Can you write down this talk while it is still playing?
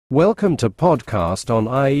Welcome to podcast on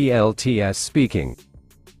IELTS speaking.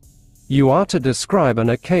 You are to describe an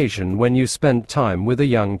occasion when you spent time with a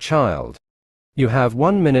young child. You have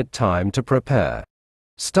 1 minute time to prepare.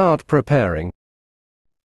 Start preparing.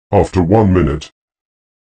 After 1 minute,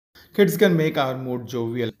 Kids can make our mood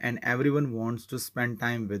jovial, and everyone wants to spend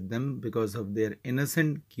time with them because of their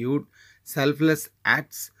innocent, cute, selfless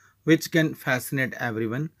acts which can fascinate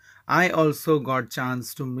everyone. I also got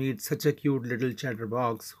chance to meet such a cute little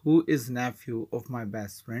chatterbox who is nephew of my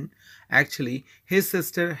best friend. Actually, his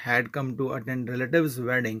sister had come to attend relative's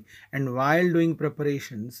wedding, and while doing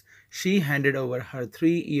preparations, she handed over her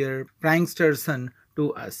 3-year prankster son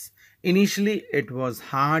to us. Initially, it was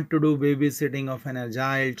hard to do babysitting of an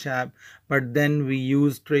agile chap, but then we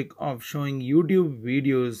used trick of showing YouTube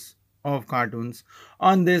videos of cartoons.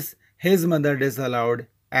 On this, his mother disallowed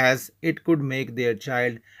as it could make their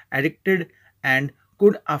child addicted and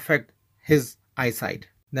could affect his eyesight.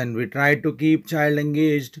 Then we tried to keep child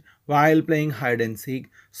engaged while playing hide and seek.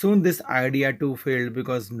 Soon this idea too failed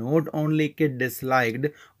because not only kid disliked,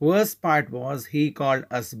 worst part was he called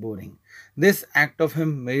us boring. This act of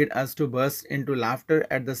him made us to burst into laughter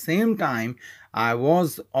at the same time. I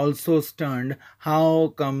was also stunned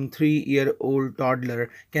how come 3-year-old toddler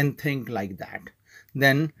can think like that.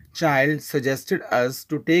 Then child suggested us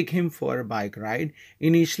to take him for a bike ride.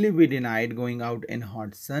 Initially we denied going out in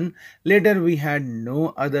hot sun. Later we had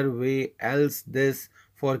no other way else this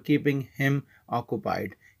for keeping him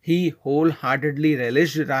occupied. He wholeheartedly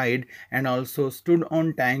relished the ride and also stood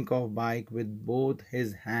on tank of bike with both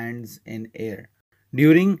his hands in air.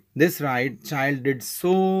 During this ride, child did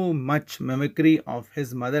so much mimicry of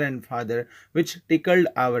his mother and father which tickled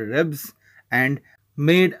our ribs and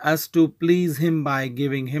made us to please him by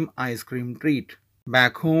giving him ice cream treat.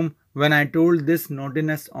 Back home, when I told this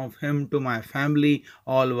naughtiness of him to my family,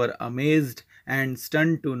 all were amazed and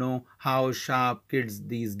stunned to know how sharp kids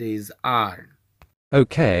these days are.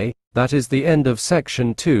 Okay, that is the end of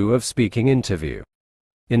section 2 of speaking interview.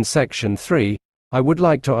 In section 3, I would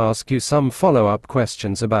like to ask you some follow-up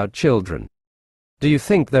questions about children. Do you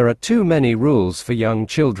think there are too many rules for young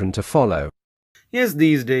children to follow? Yes,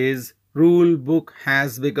 these days rule book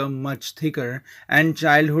has become much thicker and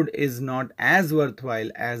childhood is not as worthwhile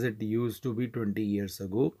as it used to be 20 years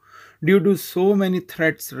ago. Due to so many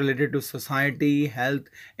threats related to society, health,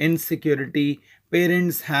 insecurity,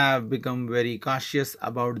 parents have become very cautious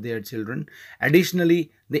about their children.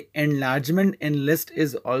 Additionally, the enlargement in list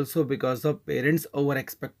is also because of parents' over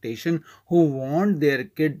expectation who want their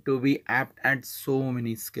kid to be apt at so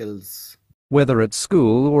many skills. Whether at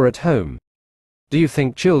school or at home? Do you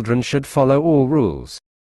think children should follow all rules?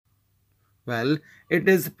 Well, it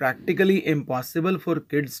is practically impossible for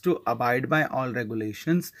kids to abide by all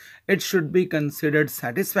regulations. It should be considered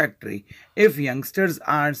satisfactory. If youngsters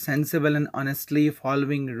are sensible and honestly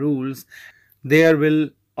following rules, there will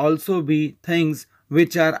also be things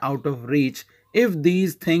which are out of reach. If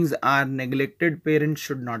these things are neglected, parents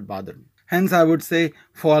should not bother. Hence, I would say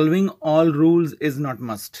following all rules is not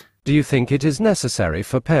must. Do you think it is necessary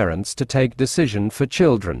for parents to take decision for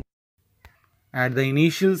children? At the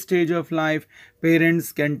initial stage of life,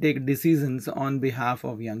 parents can take decisions on behalf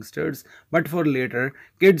of youngsters, but for later,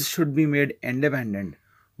 kids should be made independent.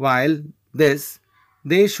 While this,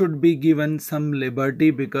 they should be given some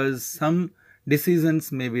liberty because some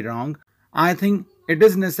decisions may be wrong. I think it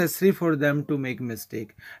is necessary for them to make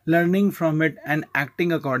mistake. Learning from it and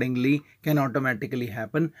acting accordingly can automatically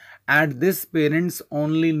happen. At this, parents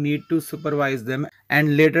only need to supervise them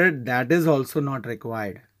and later that is also not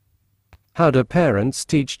required. How do parents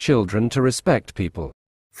teach children to respect people?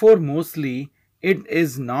 For mostly, it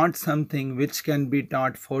is not something which can be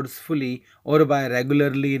taught forcefully or by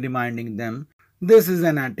regularly reminding them. This is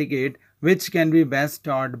an etiquette which can be best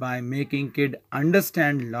taught by making kid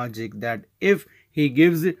understand logic that if he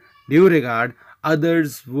gives due regard,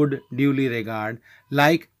 others would duly regard,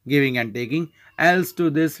 like giving and taking. Else to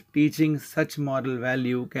this, teaching such moral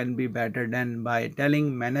value can be better done by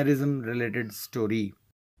telling mannerism related story.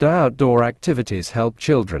 Do outdoor activities help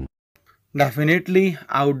children? Definitely,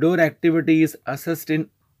 outdoor activities assist in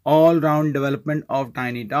all-round development of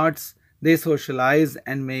tiny tots. They socialize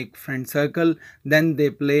and make friend circle. Then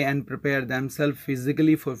they play and prepare themselves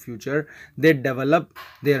physically for future. They develop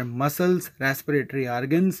their muscles, respiratory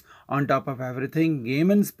organs. On top of everything,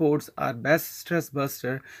 game and sports are best stress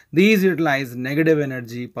buster. These utilize negative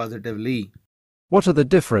energy positively. What are the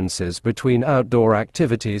differences between outdoor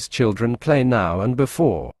activities children play now and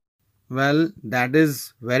before? Well, that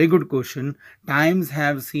is very good question. Times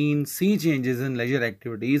have seen sea changes in leisure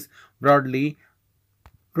activities. Broadly,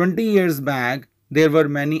 20 years back, There were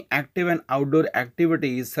many active and outdoor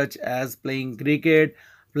activities such as playing cricket,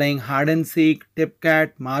 playing hide and seek, tip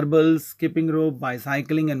cat, marbles, skipping rope,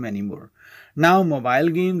 bicycling, and many more. Now, mobile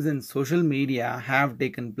games and social media have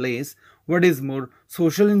taken place. What is more,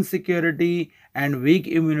 social insecurity and weak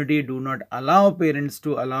immunity do not allow parents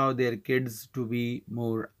to allow their kids to be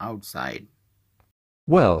more outside.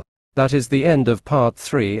 Well, that is the end of part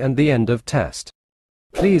 3 and the end of test.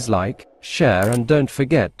 Please like, share and don't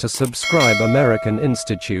forget to subscribe American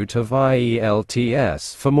Institute of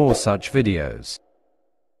IELTS for more such videos.